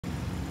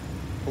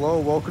Hello,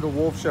 welcome to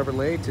Wolfe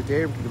Chevrolet.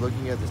 Today we're going to be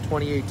looking at this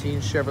 2018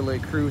 Chevrolet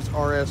Cruze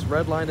RS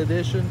Redline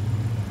Edition.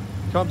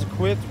 Comes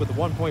equipped with a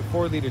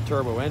 1.4 liter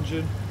turbo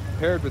engine,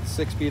 paired with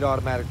a 6-speed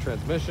automatic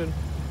transmission.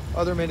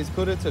 Other amenities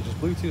included such as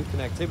Bluetooth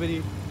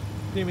connectivity,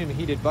 premium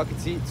heated bucket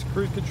seats,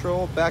 cruise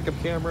control, backup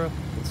camera,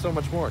 and so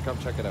much more. Come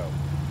check it out.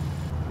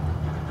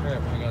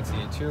 Alright, moving on to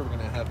the interior, we're going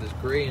to have this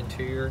gray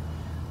interior,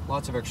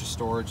 lots of extra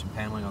storage and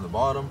paneling on the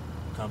bottom,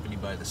 accompanied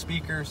by the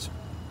speakers.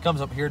 Comes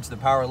up here to the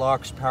power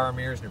locks, power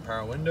mirrors, and your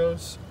power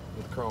windows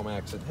with chrome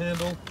accent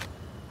handle.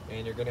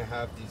 And you're gonna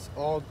have these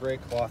all gray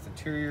cloth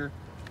interior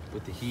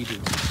with the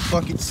heated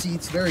bucket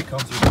seats, very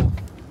comfortable.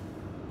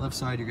 Left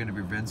side, you're gonna have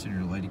your vents and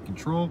your lighting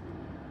control.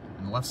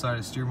 On the left side of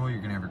the steering wheel,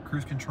 you're gonna have your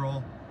cruise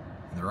control.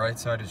 On the right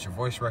side is your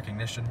voice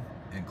recognition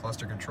and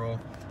cluster control.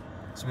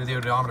 Smooth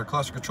odometer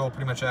cluster control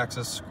pretty much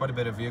access quite a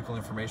bit of vehicle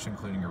information,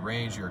 including your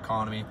range, your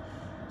economy,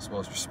 as well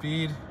as your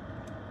speed,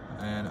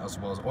 and as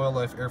well as oil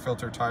life, air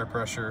filter, tire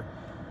pressure,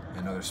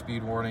 and other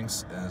speed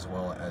warnings, as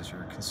well as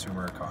your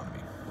consumer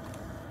economy.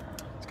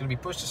 It's going to be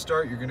push to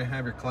start. You're going to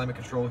have your climate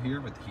control here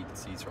with the heated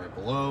seats right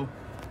below.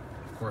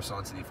 Of course,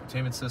 onto the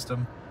infotainment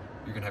system.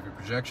 You're going to have your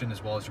projection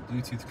as well as your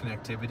Bluetooth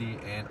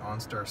connectivity and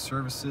OnStar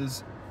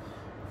services.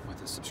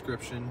 With a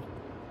subscription,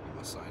 you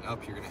must sign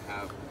up. You're going to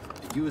have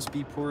a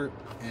USB port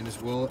and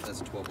as well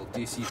as a 12-volt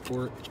DC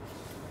port.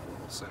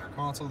 Center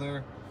console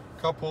there.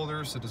 Cup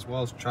holders, as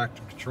well as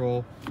traction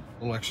control, a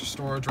little extra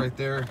storage right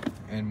there,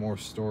 and more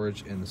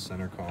storage in the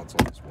center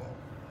console as well.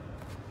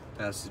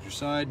 Passenger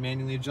side,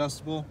 manually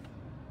adjustable,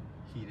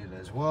 heated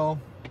as well.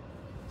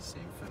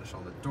 Same finish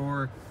on the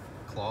door,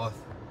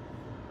 cloth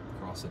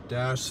across the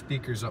dash,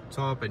 speakers up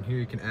top, and here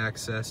you can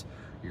access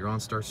your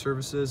OnStar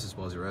services as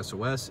well as your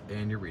SOS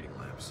and your reading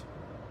lamps.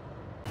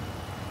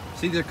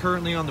 See, they're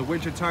currently on the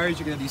winter tires.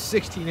 You're gonna have these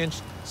 16-inch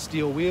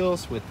steel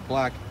wheels with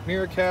black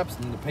mirror caps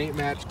and the paint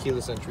match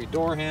keyless entry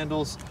door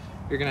handles.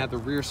 You're gonna have the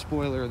rear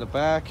spoiler in the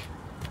back,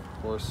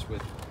 of course,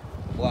 with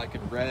the black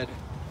and red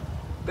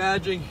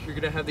badging. You're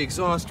gonna have the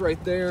exhaust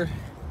right there.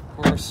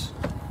 Of course,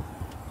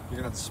 you're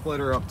gonna have the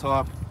splitter up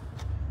top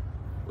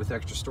with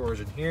extra storage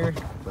in here.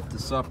 Lift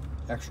this up,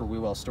 extra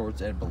wheel well storage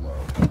and below.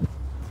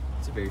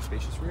 It's a very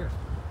spacious rear.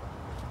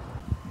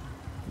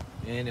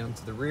 And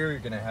onto the rear, you're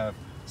gonna have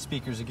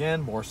speakers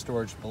again, more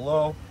storage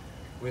below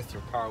with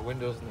your power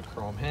windows and the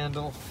chrome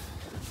handle.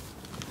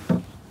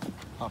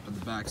 Hop in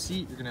the back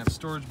seat, you're gonna have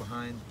storage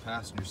behind the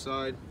passenger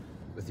side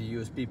with the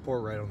USB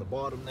port right on the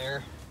bottom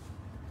there.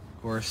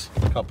 Of course,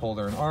 cup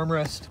holder and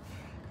armrest,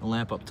 a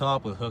lamp up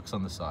top with hooks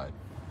on the side.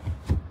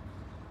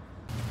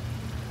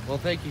 Well,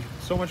 thank you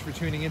so much for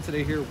tuning in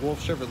today here at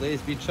Wolfe Chevrolet.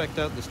 As we checked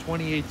out this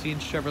 2018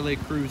 Chevrolet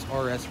Cruze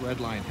RS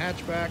Redline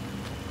Hatchback.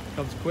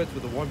 Comes equipped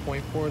with a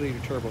 1.4 liter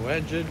turbo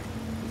engine,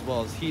 as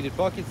well as heated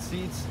bucket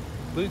seats,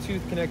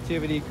 Bluetooth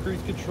connectivity,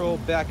 cruise control,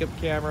 backup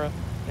camera,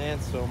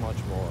 and so much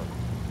more.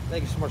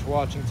 Thank you so much for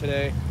watching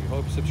today. We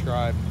hope you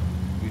subscribe.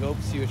 We hope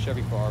to see you at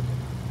Chevy Farm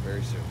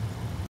very soon.